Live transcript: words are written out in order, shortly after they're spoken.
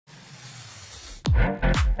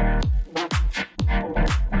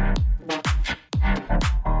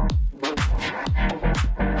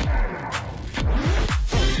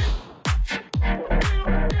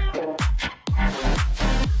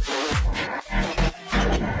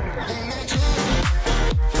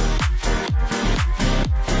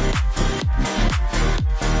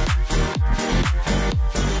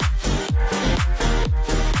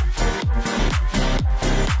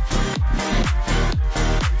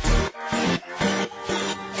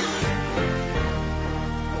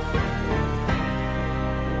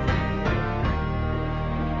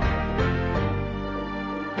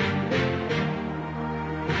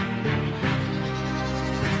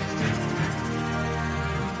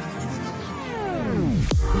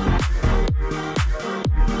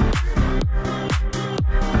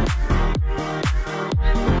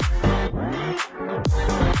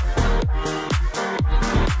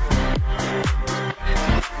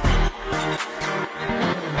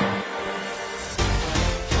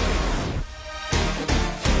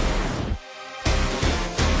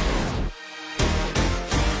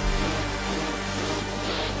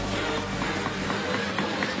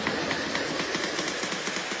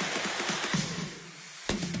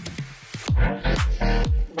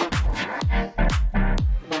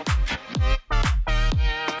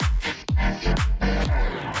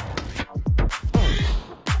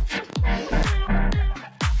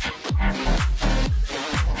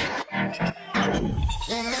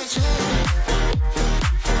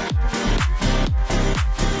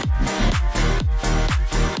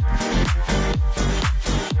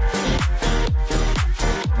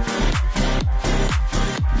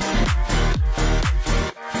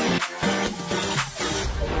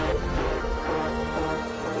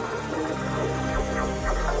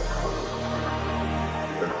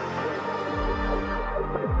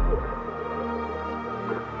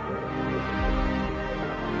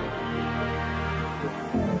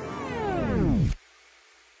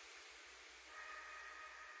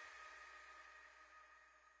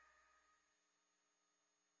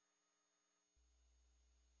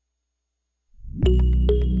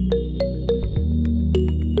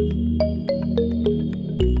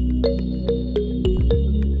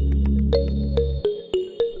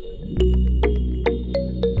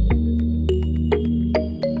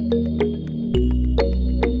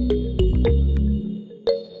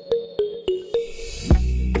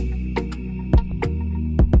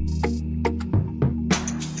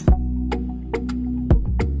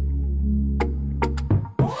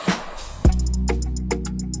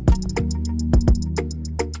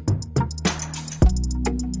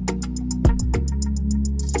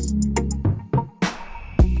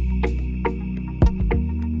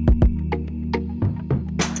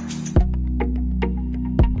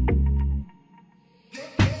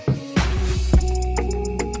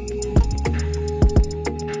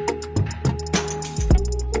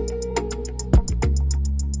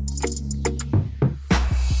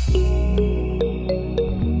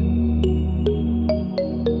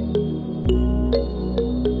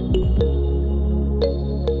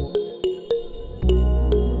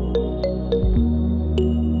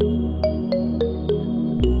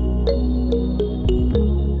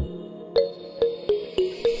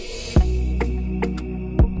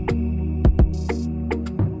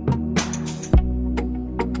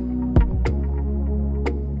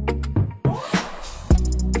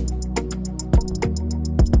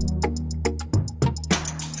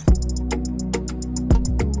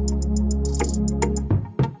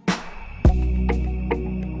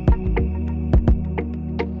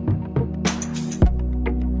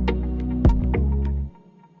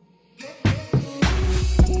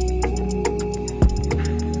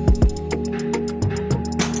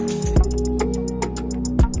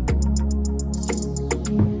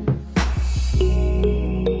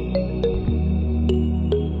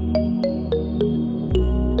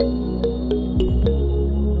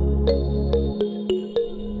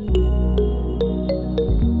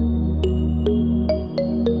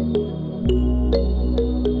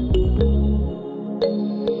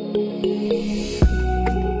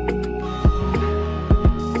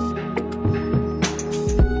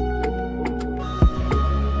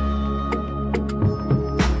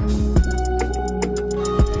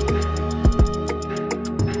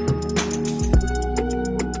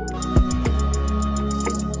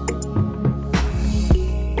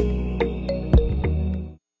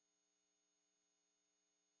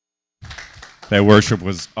That worship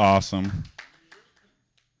was awesome.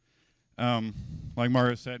 Like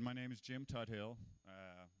Mario said, my name is Jim Tuthill.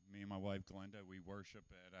 Me and my wife Glenda, we worship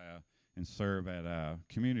at and serve at a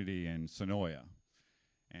community in Sonoya.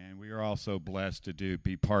 And we we are also blessed to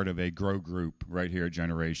be part of a grow group right here at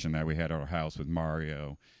Generation that we had at our house with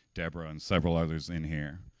Mario, Deborah, and several others in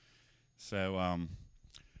here. So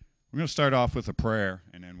we're going to start off with a prayer,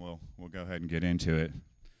 and then we'll go ahead and get into it.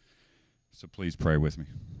 So please pray with me.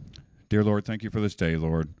 Dear Lord, thank you for this day,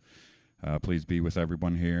 Lord. Please be with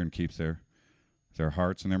everyone here and keep their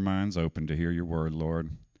hearts and their minds open to hear your word,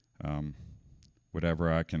 Lord.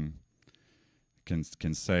 Whatever I can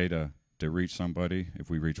say to reach somebody,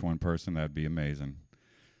 if we reach one person, that'd be amazing.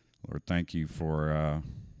 Lord, thank you for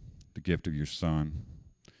the gift of your Son,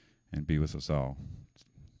 and be with us all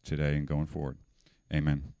today and going forward.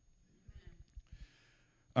 Amen.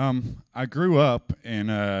 I grew up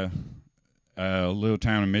in a little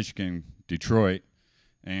town in Michigan, Detroit,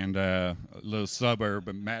 and a little suburb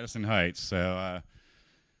of Madison Heights. So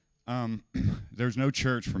there's no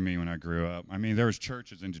church for me when I grew up. I mean, there was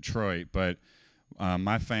churches in Detroit, but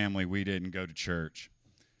my family, we didn't go to church.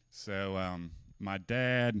 So my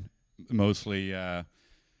dad mostly,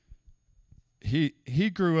 he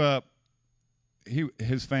grew up,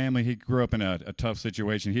 his family, he grew up in a tough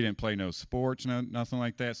situation. He didn't play no sports, nothing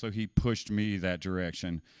like that, so he pushed me that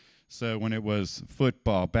direction. So when it was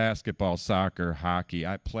football, basketball, soccer, hockey,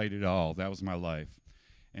 I played it all. That was my life.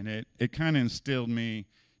 And it kind of instilled me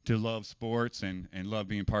to love sports and love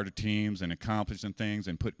being part of teams and accomplishing things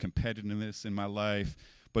and put competitiveness in my life.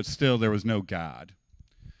 But still, there was no God.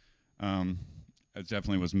 I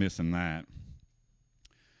definitely was missing that.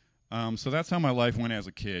 So that's how my life went as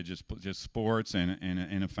a kid, just sports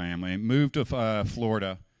and a family. I moved to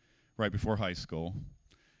Florida right before high school.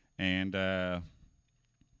 And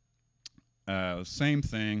same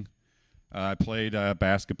thing. I played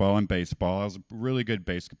basketball and baseball. I was a really good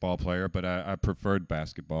basketball player, but I preferred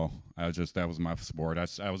basketball. That was my sport.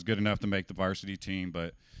 I was good enough to make the varsity team,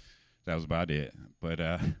 but that was about it.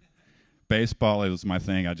 But baseball, it was my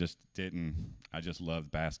thing. I just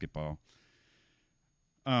loved basketball.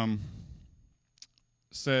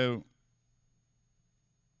 So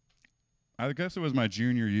I guess it was my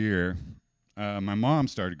junior year. My mom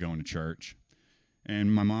started going to church,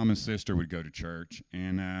 and my mom and sister would go to church,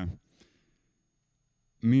 and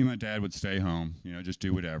me and my dad would stay home, just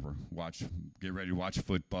do whatever, get ready to watch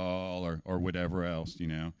football or whatever else,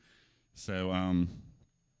 So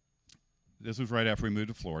this was right after we moved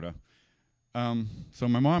to Florida. So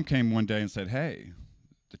my mom came one day and said, "Hey,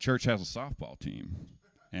 the church has a softball team,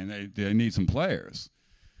 and they need some players."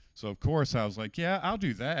 So of course I was like, "Yeah, I'll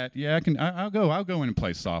do that. Yeah, I'll go in and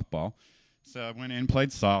play softball." So I went in and played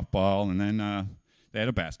softball, and then they had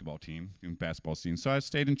a basketball scene. So I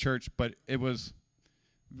stayed in church, but it was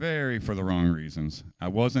for the wrong reasons. I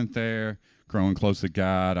wasn't there growing close to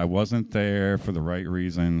God. I wasn't there for the right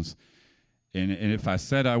reasons. And if I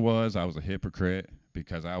said I was a hypocrite,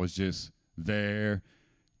 because I was just there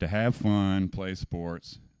to have fun, play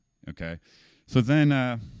sports. Okay. So then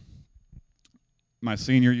my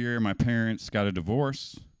senior year, my parents got a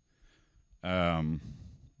divorce. My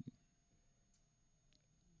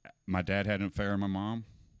dad had an affair with my mom,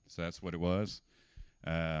 so that's what it was.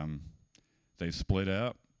 They split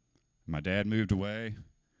up. My dad moved away.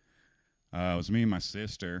 It was me and my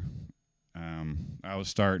sister. I was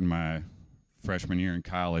starting my freshman year in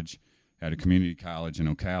college at a community college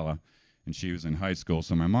in Ocala, and she was in high school.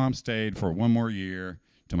 So my mom stayed for one more year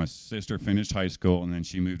till my sister finished high school, and then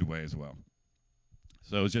she moved away as well.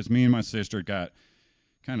 So it was just me and my sister got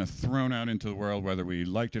kind of thrown out into the world, whether we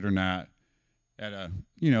liked it or not, at a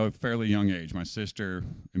fairly young age. My sister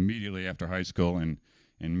immediately after high school, and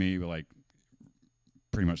me were like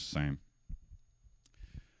pretty much the same.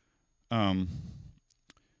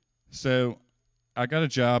 So I got a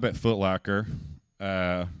job at Foot Locker,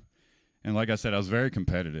 and like I said, I was very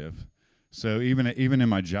competitive. So even in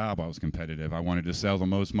my job, I was competitive. I wanted to sell the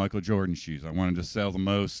most Michael Jordan shoes. I wanted to sell the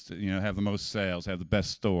most, have the most sales, have the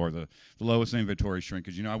best store, the lowest inventory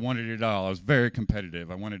shrinkage. I wanted it all. I was very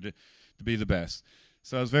competitive. I wanted to be the best.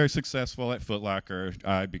 So I was very successful at Foot Locker.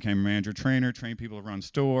 I became a manager trainer, trained people to run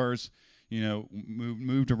stores,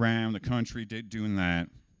 moved around the country, doing that.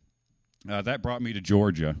 That brought me to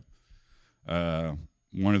Georgia.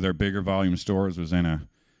 One of their bigger volume stores was in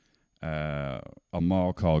a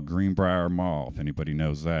mall called Greenbrier Mall, if anybody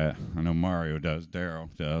knows that. I know Mario does,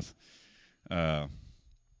 Daryl does.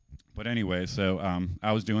 But anyway, so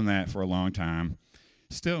I was doing that for a long time.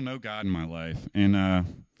 Still no God in my life. And,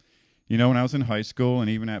 when I was in high school and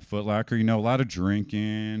even at Foot Locker, a lot of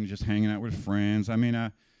drinking, just hanging out with friends. I mean,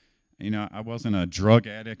 I wasn't a drug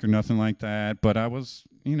addict or nothing like that, but I was,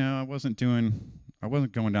 I wasn't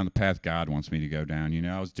going down the path God wants me to go down.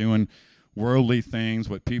 I was doing worldly things,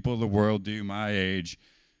 what people of the world do my age.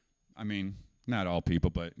 I mean, not all people,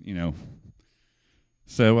 but,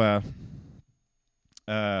 So,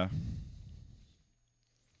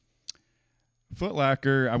 Foot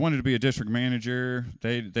Locker, I wanted to be a district manager.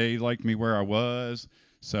 They liked me where I was,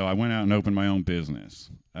 so I went out and opened my own business.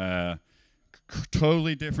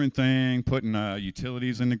 Totally different thing, putting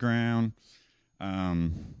utilities in the ground.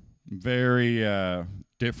 Very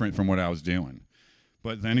different from what I was doing.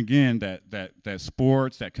 But then again, that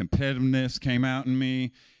sports, that competitiveness came out in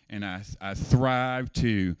me, and I thrived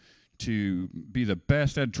to be the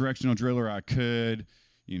best at directional driller I could.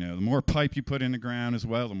 The more pipe you put in the ground as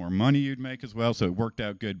well, the more money you'd make as well. So it worked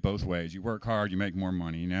out good both ways. You work hard, you make more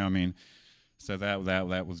money. So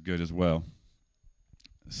that was good as well.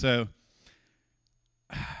 So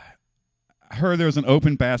I heard there was an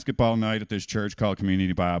open basketball night at this church called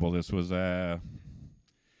Community Bible. This was I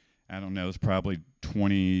don't know, it was probably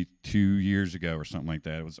 22 years ago or something like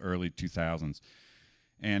that. It was early 2000s.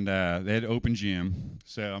 And they had open gym.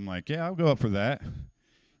 So I'm like, yeah, I'll go up for that.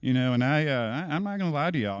 And I'm not going to lie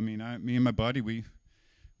to y'all. Me and my buddy, we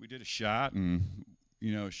did a shot and,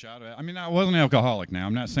 I wasn't alcoholic now.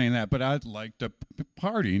 I'm not saying that, but I liked to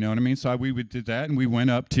party, you know what I mean? So we did that, and we went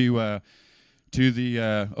up to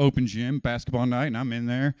the open gym basketball night, and I'm in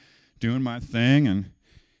there doing my thing, and,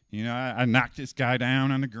 I knocked this guy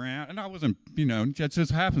down on the ground, and I wasn't, that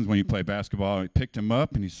just happens when you play basketball. I picked him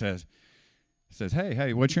up, and he says,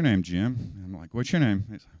 hey, what's your name, Jim? And I'm like, what's your name?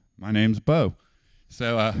 He said, my name's Bo.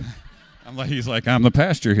 So he's like, I'm the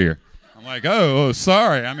pastor here. I'm like, oh,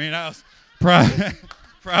 sorry. I was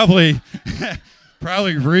probably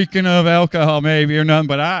reeking of alcohol maybe or nothing.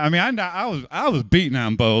 But I was beating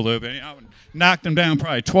on Bo a little bit. I knocked him down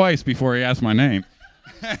probably twice before he asked my name.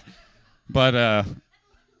 But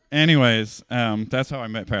anyways, that's how I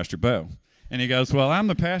met Pastor Bo. And he goes, well, I'm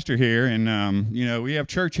the pastor here, and we have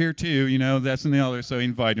church here too. That's and the other. So he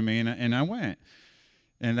invited me, and I went.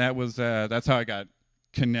 And that's how I got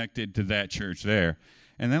connected to that church there.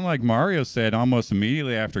 And then, like Mario said, almost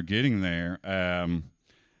immediately after getting there,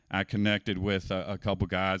 I connected with a couple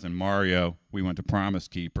guys, and Mario, we went to Promise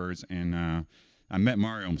Keepers, and I met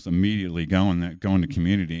Mario almost immediately going to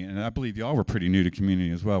community. And I believe y'all were pretty new to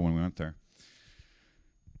community as well when we went there.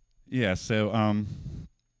 Yeah, so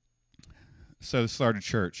started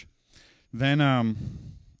church. Then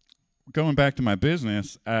going back to my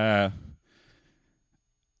business, I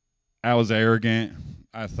was arrogant.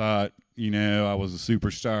 I thought, I was a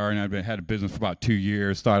superstar, and I'd had a business for about 2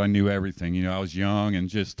 years, thought I knew everything. I was young and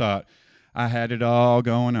just thought I had it all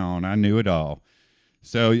going on. I knew it all.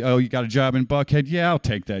 So, you got a job in Buckhead? Yeah, I'll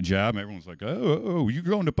take that job. Everyone's like, oh, you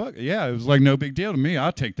going to Buckhead? Yeah, it was like no big deal to me.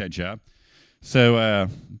 I'll take that job. So,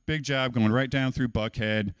 big job going right down through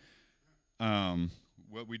Buckhead.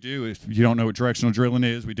 What we do is, if you don't know what directional drilling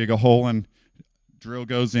is, we dig a hole and drill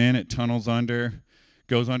goes in, it tunnels under,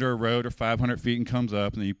 goes under a road or 500 feet and comes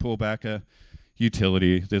up, and then you pull back a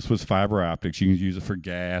utility. This was fiber optics. You can use it for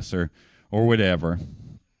gas or whatever.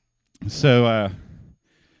 So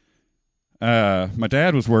my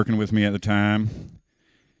dad was working with me at the time,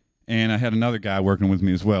 and I had another guy working with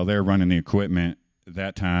me as well. They were running the equipment at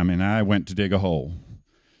that time, and I went to dig a hole.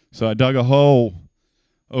 So I dug a hole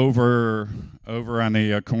over on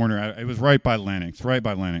the corner. It was right by Lennox.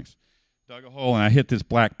 Dug a hole, and I hit this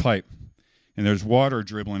black pipe. And there's water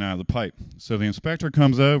dribbling out of the pipe. So the inspector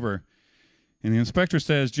comes over, and the inspector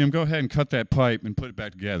says, Jim, go ahead and cut that pipe and put it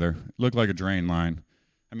back together. It looked like a drain line.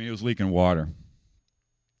 It was leaking water.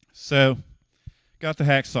 So got the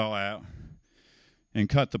hacksaw out and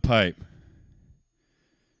cut the pipe.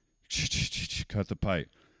 Cut the pipe.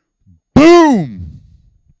 Boom!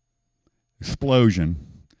 Explosion.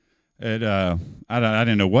 I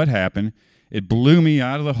didn't know what happened. It blew me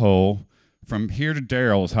out of the hole. From here to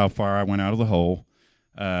Darrell is how far I went out of the hole,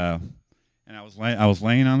 and I was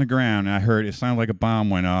laying on the ground, and I heard it sounded like a bomb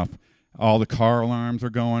went off. All the car alarms were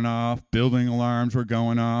going off, building alarms were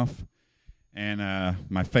going off, and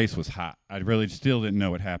my face was hot. I really still didn't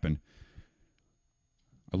know what happened.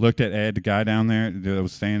 I looked at Ed, the guy down there that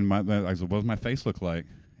was saying, I said, "What does my face look like?"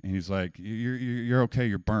 And he's like, "You're okay.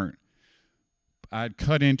 You're burnt." I'd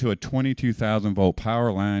cut into a 22,000 volt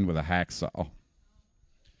power line with a hacksaw.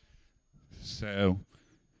 So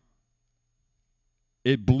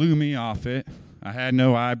it blew me off it. I had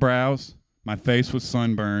no eyebrows. My face was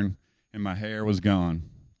sunburned, and my hair was gone.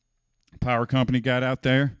 Power company got out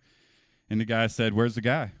there, and the guy said, "Where's the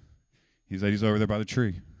guy?" He said, "He's over there by the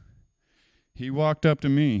tree." He walked up to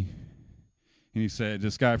me, and he said,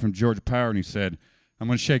 this guy from Georgia Power, and he said, "I'm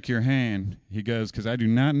going to shake your hand." He goes, "Because I do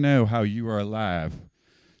not know how you are alive."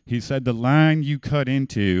 He said, "The line you cut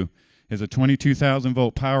into is a 22,000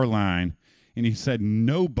 volt power line, And he said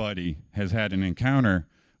nobody has had an encounter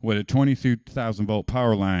with a 22,000 volt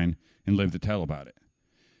power line and lived to tell about it.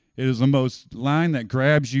 It is the most line that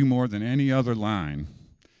grabs you more than any other line.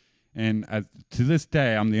 And to this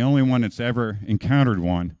day, I'm the only one that's ever encountered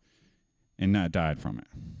one and not died from it.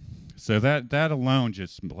 So that alone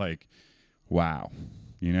just like, wow.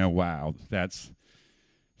 You know, wow. That's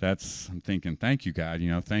I'm thinking, thank you, God. You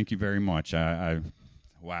know, thank you very much.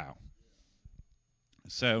 Wow.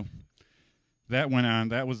 So that went on.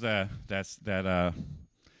 That was been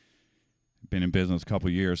in business a couple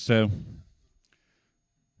of years. So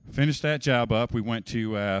finished that job up. We went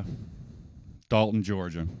to Dalton,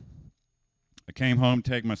 Georgia. I came home to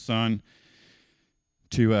take my son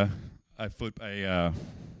to a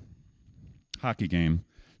hockey game.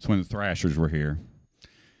 It's when the Thrashers were here.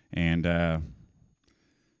 And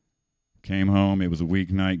came home. It was a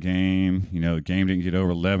weeknight game. You know, the game didn't get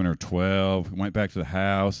over 11 or 12. Went back to the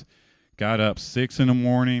house. Got up 6 in the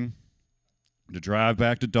morning to drive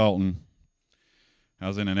back to Dalton. I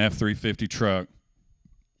was in an F-350 truck.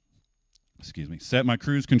 Excuse me. Set my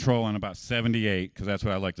cruise control on about 78 because that's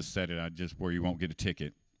what I like to set it. Just where you won't get a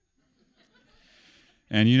ticket.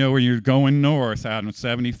 And you know, when you're going north out on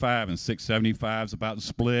 75 and 675 is about to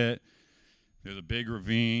split, there's a big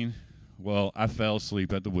ravine. Well, I fell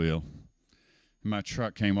asleep at the wheel. My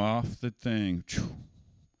truck came off the thing,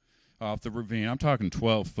 off the ravine. I'm talking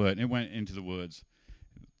 12 foot, and it went into the woods.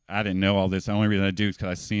 I didn't know all this. The only reason I do is because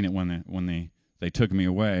I seen it when they took me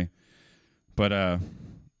away. But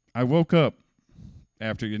I woke up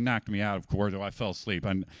after it knocked me out, of course, or I fell asleep.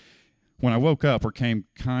 When I woke up or came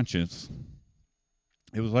conscious,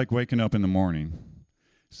 it was like waking up in the morning,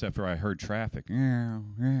 except for I heard traffic.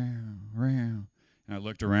 And I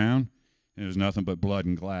looked around, and there was nothing but blood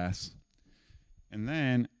and glass. And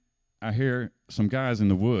then I hear some guys in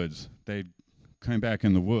the woods. They came back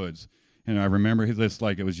in the woods, and I remember this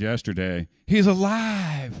like it was yesterday. He's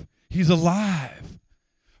alive! He's alive!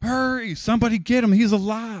 Hurry! Somebody get him! He's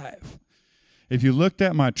alive! If you looked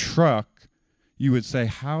at my truck, you would say,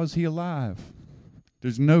 how is he alive?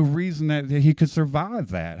 There's no reason that he could survive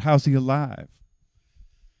that. How's he alive?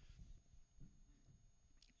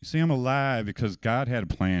 You see, I'm alive because God had a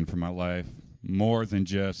plan for my life more than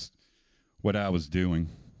just what I was doing.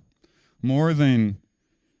 More than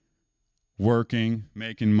working,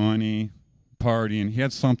 making money, partying. He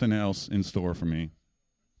had something else in store for me.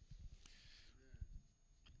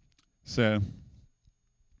 So,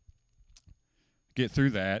 get through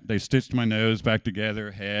that. They stitched my nose back together,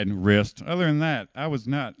 head and wrist. Other than that, I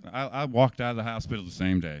walked out of the hospital the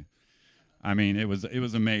same day. I mean, it was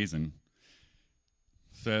amazing.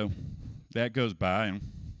 So, that goes by, and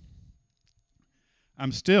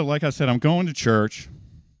I'm still, like I said, I'm going to church,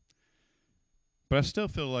 but I still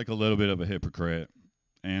feel like a little bit of a hypocrite.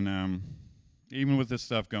 And even with this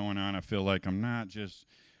stuff going on, I feel like I'm not just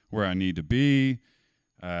where I need to be.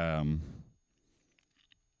 I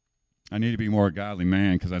need to be more a godly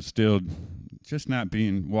man because I'm still just not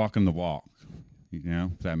walking the walk, you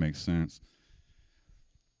know, if that makes sense.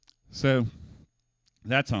 So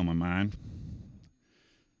that's on my mind.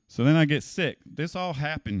 So then I get sick. This all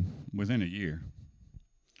happened within a year.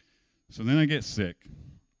 So then I get sick.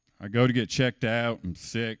 I go to get checked out. I'm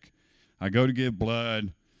sick. I go to give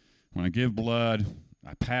blood. When I give blood,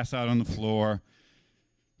 I pass out on the floor.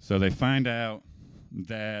 So they find out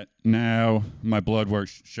that now my blood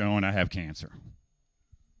work's showing I have cancer.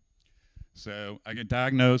 So I get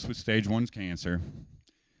diagnosed with stage 1 cancer.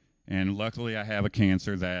 And luckily I have a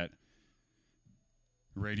cancer that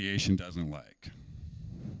radiation doesn't like.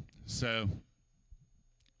 So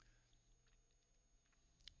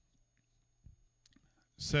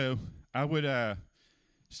I would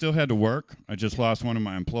still had to work. I just lost one of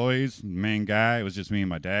my employees, the main guy. It was just me and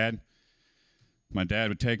my dad. My dad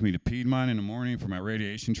would take me to Piedmont in the morning for my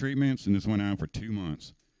radiation treatments, and this went on for 2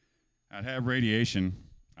 months. I'd have radiation.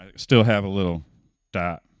 I still have a little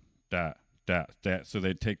dot. So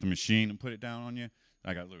they'd take the machine and put it down on you.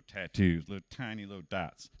 I got little tattoos, little tiny little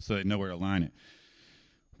dots, so they'd know where to line it.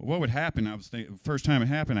 What would happen? I was thinking, first time it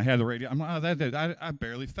happened, I had the radio. I'm like, I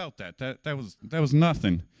barely felt that. That was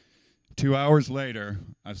nothing. 2 hours later,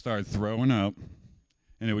 I started throwing up,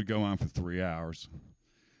 and it would go on for 3 hours.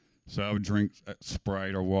 So I would drink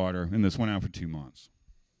Sprite or water, and this went on for 2 months.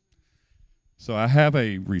 So I have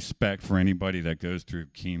a respect for anybody that goes through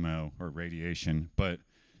chemo or radiation, but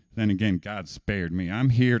then again, God spared me. I'm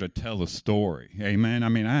here to tell a story. Amen. I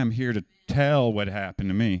mean, I am here to tell what happened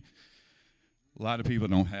to me. A lot of people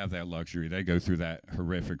don't have that luxury. They go through that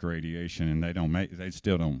horrific radiation, and they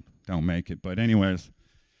still don't make it. But anyways,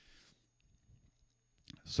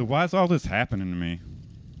 so why is all this happening to me?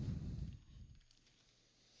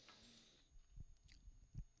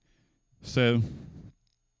 So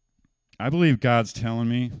I believe God's telling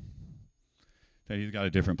me that he's got a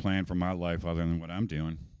different plan for my life other than what I'm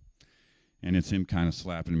doing. And it's him kind of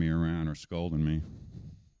slapping me around or scolding me.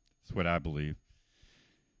 That's what I believe.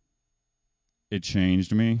 It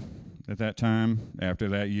changed me at that time. After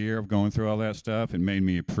that year of going through all that stuff, it made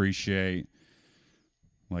me appreciate,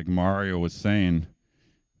 like Mario was saying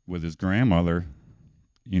with his grandmother,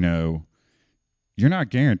 you're not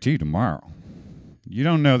guaranteed tomorrow. You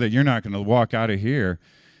don't know that you're not going to walk out of here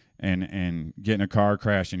and get in a car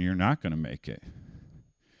crash and you're not going to make it.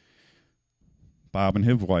 Bob and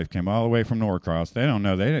his wife came all the way from Norcross. They don't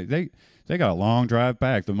know. They got a long drive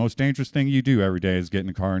back. The most dangerous thing you do every day is get in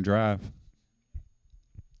a car and drive.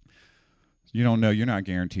 You don't know. You're not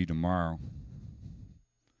guaranteed tomorrow.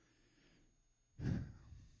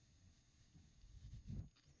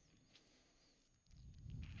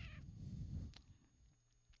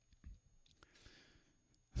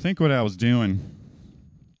 I think what I was doing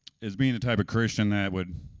is being the type of Christian that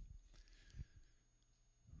would,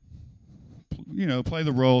 play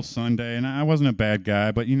the role Sunday. And I wasn't a bad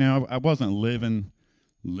guy, but, I wasn't living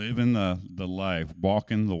the life,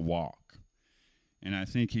 walking the walk. And I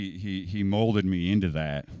think he molded me into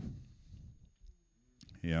that.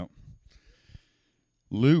 Yep.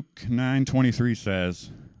 Luke 9:23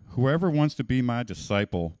 says, "Whoever wants to be my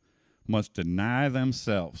disciple must deny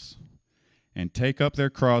themselves and take up their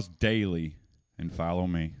cross daily and follow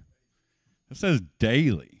me." It says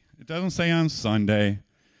daily. It doesn't say on Sunday.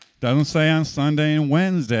 It doesn't say on Sunday and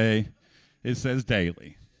Wednesday. It says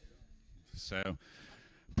daily. So,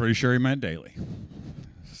 pretty sure he meant daily.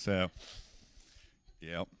 So,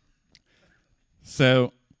 yep.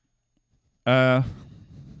 So, I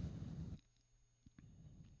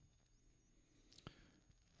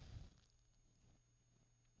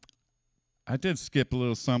did skip a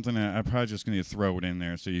little something. I'm probably just going to throw it in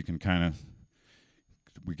there so you can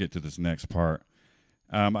we get to this next part.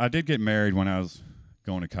 I did get married when I was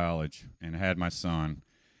going to college and had my son,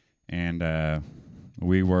 and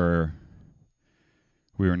we were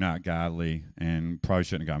not godly and probably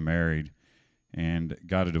shouldn't have got married and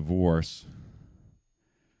got a divorce.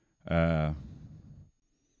 We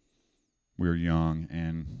were young,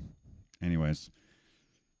 and anyways,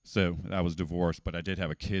 so I was divorced, but I did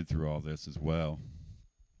have a kid through all this as well.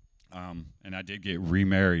 And I did get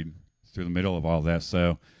remarried through the middle of all that.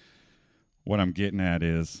 So what I'm getting at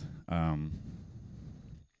is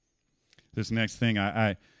this next thing.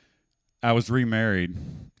 I was remarried,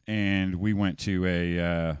 and we went to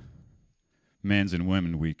a men's and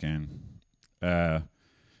women weekend. And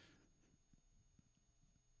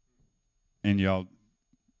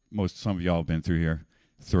some of y'all have been through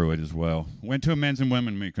it as well. Went to a men's and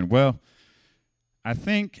women weekend. Well, I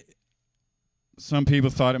think some people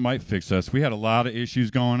thought it might fix us. We had a lot of issues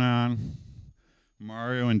going on.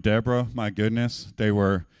 Mario and Deborah, my goodness, they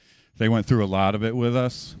went through a lot of it with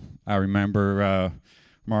us. I remember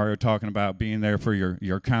Mario talking about being there for your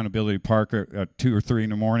accountability park at 2 or 3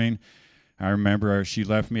 in the morning. I remember she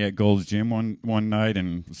left me at Gold's Gym one night,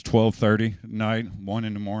 and it was 12:30 at night, 1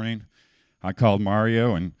 in the morning. I called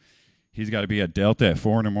Mario, and he's got to be at Delta at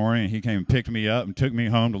 4 in the morning. And he came and picked me up and took me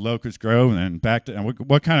home to Locust Grove and then back to. And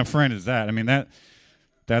what kind of friend is that? I mean,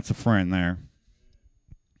 that's a friend there.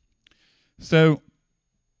 So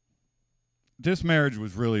this marriage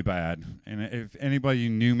was really bad. And if anybody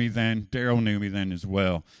knew me then, Daryl knew me then as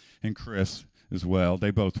well, and Chris as well. They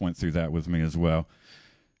both went through that with me as well.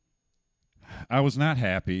 I was not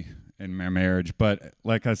happy in my marriage, but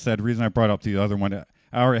like I said, the reason I brought up the other one, I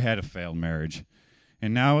already had a failed marriage.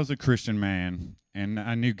 And now I was a Christian man, and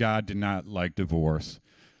I knew God did not like divorce.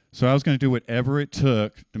 So I was going to do whatever it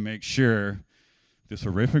took to make sure this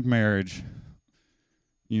horrific marriage,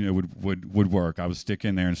 would work. I would stick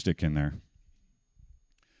in there.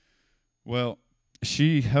 Well,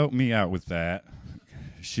 she helped me out with that.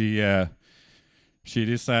 She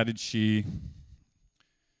decided she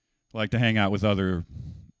liked to hang out with other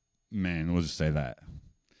men. We'll just say that.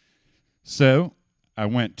 So I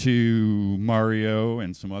went to Mario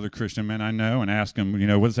and some other Christian men I know and asked them,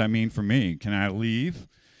 what does that mean for me? Can I leave?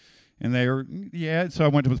 And they were, yeah. So I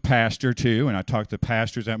went to the pastor too, and I talked to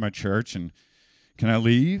pastors at my church, and can I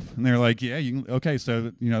leave? And they're like, yeah, you can. Okay,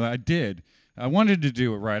 so, I did. I wanted to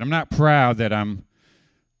do it right. I'm not proud that I'm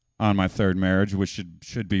on my third marriage, which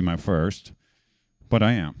should be my first, but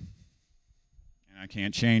I am. And I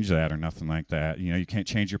can't change that or nothing like that. You can't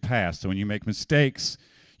change your past. So when you make mistakes,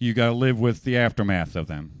 you got to live with the aftermath of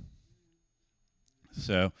them.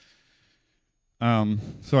 So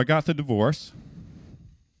I got the divorce,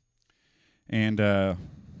 and I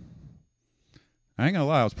ain't gonna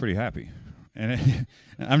lie, I was pretty happy. And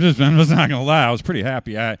I'm just not gonna lie, I was pretty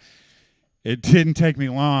happy. It didn't take me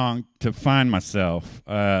long to find myself.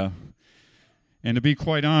 And to be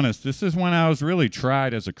quite honest, this is when I was really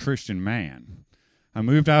tried as a Christian man. I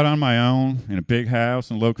moved out on my own in a big house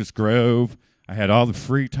in Locust Grove. I had all the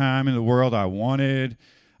free time in the world I wanted.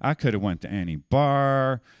 I could have went to any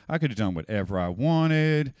bar. I could have done whatever I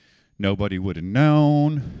wanted. Nobody would have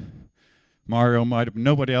known.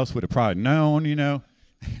 Nobody else would have probably known, you know.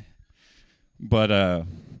 But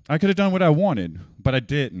I could have done what I wanted, but I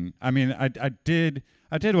didn't. I mean, I did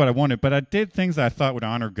what I wanted, but I did things that I thought would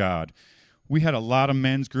honor God. We had a lot of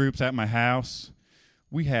men's groups at my house.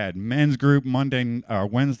 We had men's group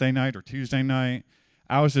Wednesday night or Tuesday night.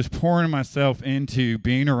 I was just pouring myself into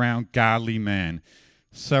being around godly men.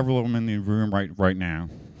 Several of them in the room right now.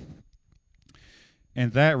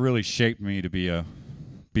 And that really shaped me to be a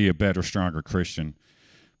better, stronger Christian.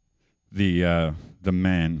 The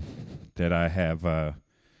men that I have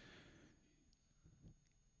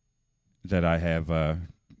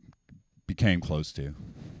became close to,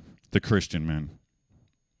 the Christian men.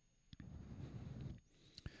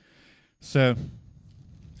 So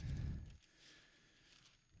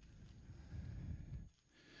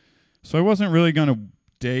I wasn't really going to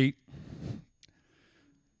date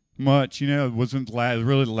much, you know. It wasn't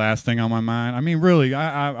really the last thing on my mind. I mean, really,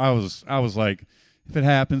 I was like, if it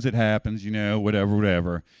happens, it happens, you know,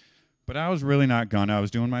 whatever. But I was really not gonna. I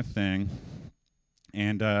was doing my thing,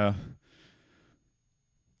 and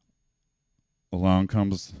along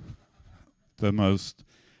comes the most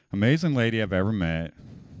amazing lady I've ever met.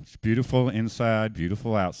 She's beautiful inside,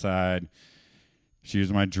 beautiful outside. She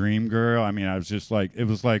was my dream girl. I mean, I was just like, it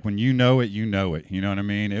was like when you know it, you know it. You know what I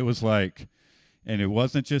mean? It was like, and it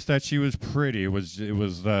wasn't just that she was pretty. It was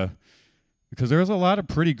because there was a lot of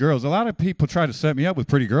pretty girls. A lot of people tried to set me up with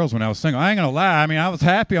pretty girls when I was single. I ain't gonna lie. I mean, I was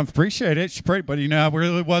happy. I appreciate it. She's pretty, but you know, I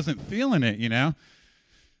really wasn't feeling it. You know.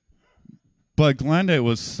 But Glenda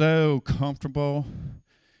was so comfortable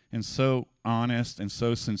and so honest and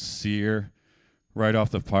so sincere right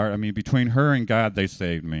off the part. I mean, between her and God, they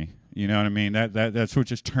saved me. You know what I mean? That's what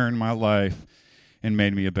just turned my life and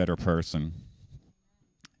made me a better person.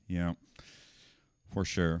 Yeah, for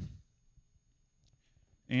sure.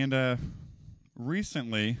 And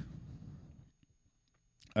recently,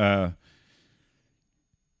 you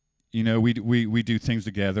know, we do things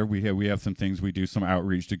together. We have some things we do, some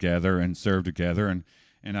outreach together and serve together,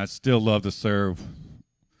 and I still love to serve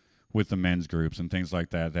with the men's groups and things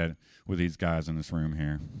like that with these guys in this room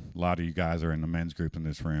here. A lot of you guys are in the men's group in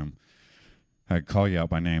this room. I'd call you out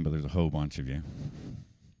by name, but there's a whole bunch of you.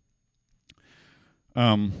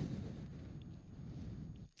 And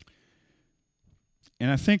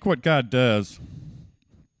I think what God does,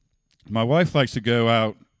 my wife likes to go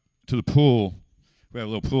out to the pool. We have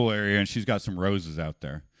a little pool area, and she's got some roses out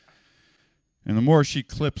there. And the more she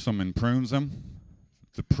clips them and prunes them,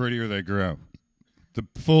 the prettier they grow. The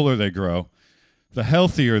fuller they grow, the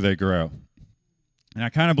healthier they grow. And I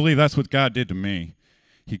kind of believe that's what God did to me.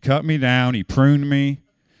 He cut me down, he pruned me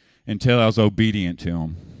until I was obedient to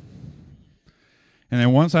him. And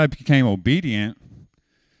then once I became obedient,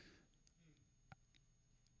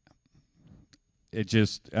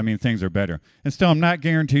 things are better. And still, I'm not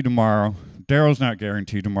guaranteed tomorrow. Daryl's not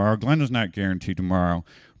guaranteed tomorrow. Glenda's not guaranteed tomorrow.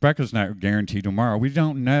 Rebecca's not guaranteed tomorrow. We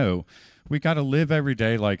don't know. We got to live every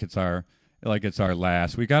day like it's our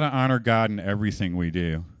last. We got to honor God in everything we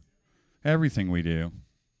do. Everything we do.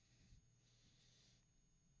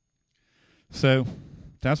 So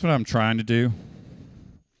that's what I'm trying to do.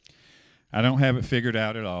 I don't have it figured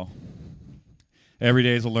out at all. Every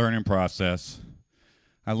day is a learning process.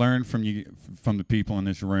 I learn from the people in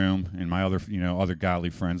this room and my other godly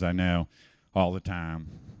friends I know all the time.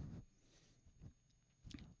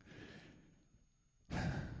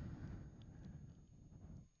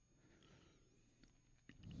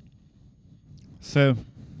 So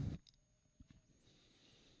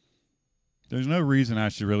there's no reason I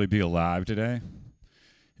should really be alive today.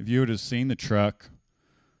 If you would have seen the truck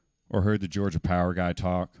or heard the Georgia Power guy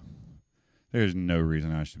talk, there's no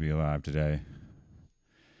reason I should be alive today.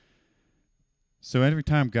 So every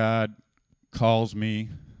time God calls me,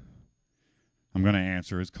 I'm going to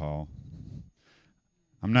answer his call.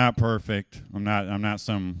 I'm not perfect. I'm not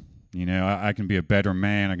some, I can be a better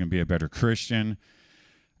man. I can be a better Christian.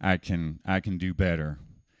 I can do better.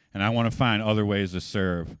 And I want to find other ways to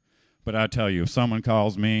serve. But I tell you, if someone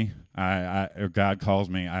calls me, or God calls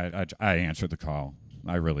me, I answer the call.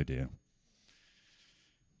 I really do.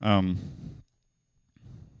 And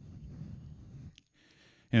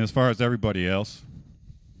as far as everybody else,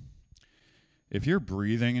 if you're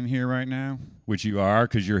breathing in here right now, which you are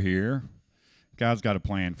because you're here, God's got a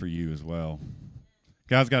plan for you as well.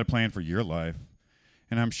 God's got a plan for your life.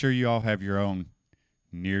 And I'm sure you all have your own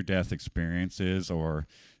near-death experiences or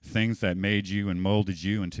things that made you and molded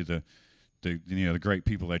you into the great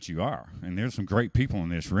people that you are. And there's some great people in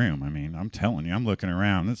this room. I mean, I'm telling you, I'm looking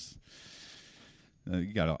around.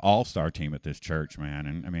 You got an all-star team at this church, man.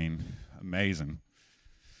 And, I mean, amazing.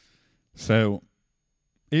 So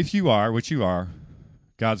if you are what you are,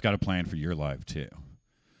 God's got a plan for your life too.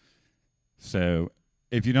 So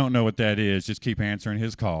if you don't know what that is, just keep answering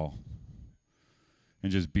his call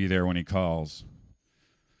and just be there when he calls,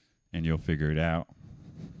 and you'll figure it out.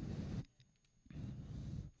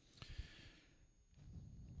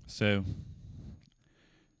 So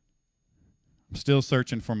I'm still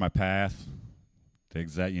searching for my path. The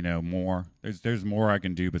exact, more. There's more I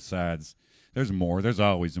can do besides. There's more. There's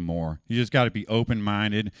always more. You just got to be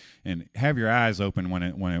open-minded and have your eyes open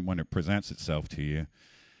when it presents itself to you.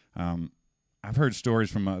 I've heard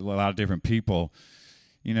stories from a lot of different people.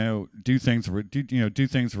 Do things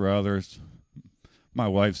for others. My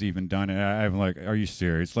wife's even done it. I'm like, are you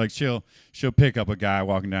serious? Like she'll pick up a guy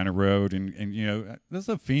walking down the road and this is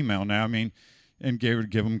a female now. I mean, and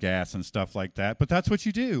give him gas and stuff like that. But that's what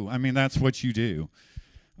you do. I mean, that's what you do.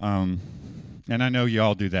 And I know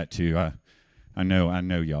y'all do that too. I know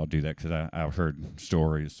y'all do that because I've heard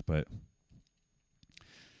stories. But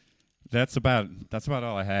that's about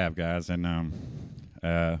all I have, guys. And I'm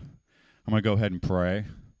gonna go ahead and pray.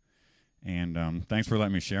 And thanks for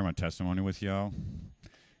letting me share my testimony with y'all.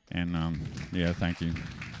 And thank you.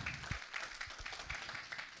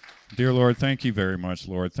 Dear Lord, thank you very much,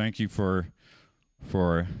 Lord. Thank you for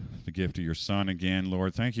the gift of your son again,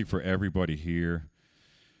 Lord. Thank you for everybody here.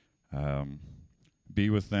 Be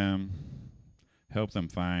with them. Help them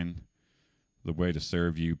find the way to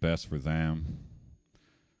serve you best for them.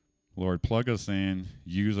 Lord, plug us in.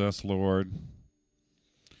 Use us, Lord.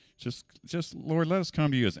 Just, Lord, let us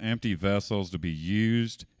come to you as empty vessels to be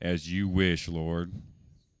used as you wish, Lord.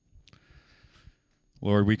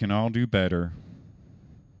 Lord, we can all do better.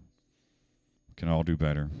 We can all do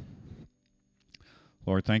better.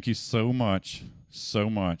 Lord, thank you so much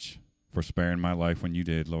for sparing my life when you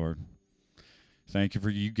did, Lord. Thank you for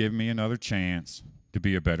you giving me another chance to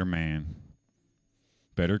be a better man,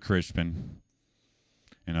 better Christian,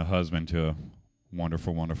 and a husband to a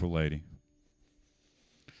wonderful, wonderful lady.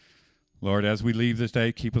 Lord, as we leave this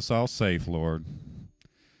day, keep us all safe, Lord.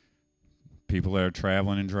 People that are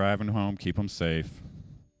traveling and driving home, keep them safe.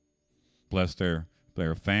 Bless their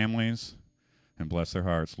families and bless their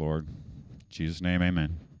hearts, Lord. In Jesus' name,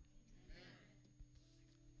 amen.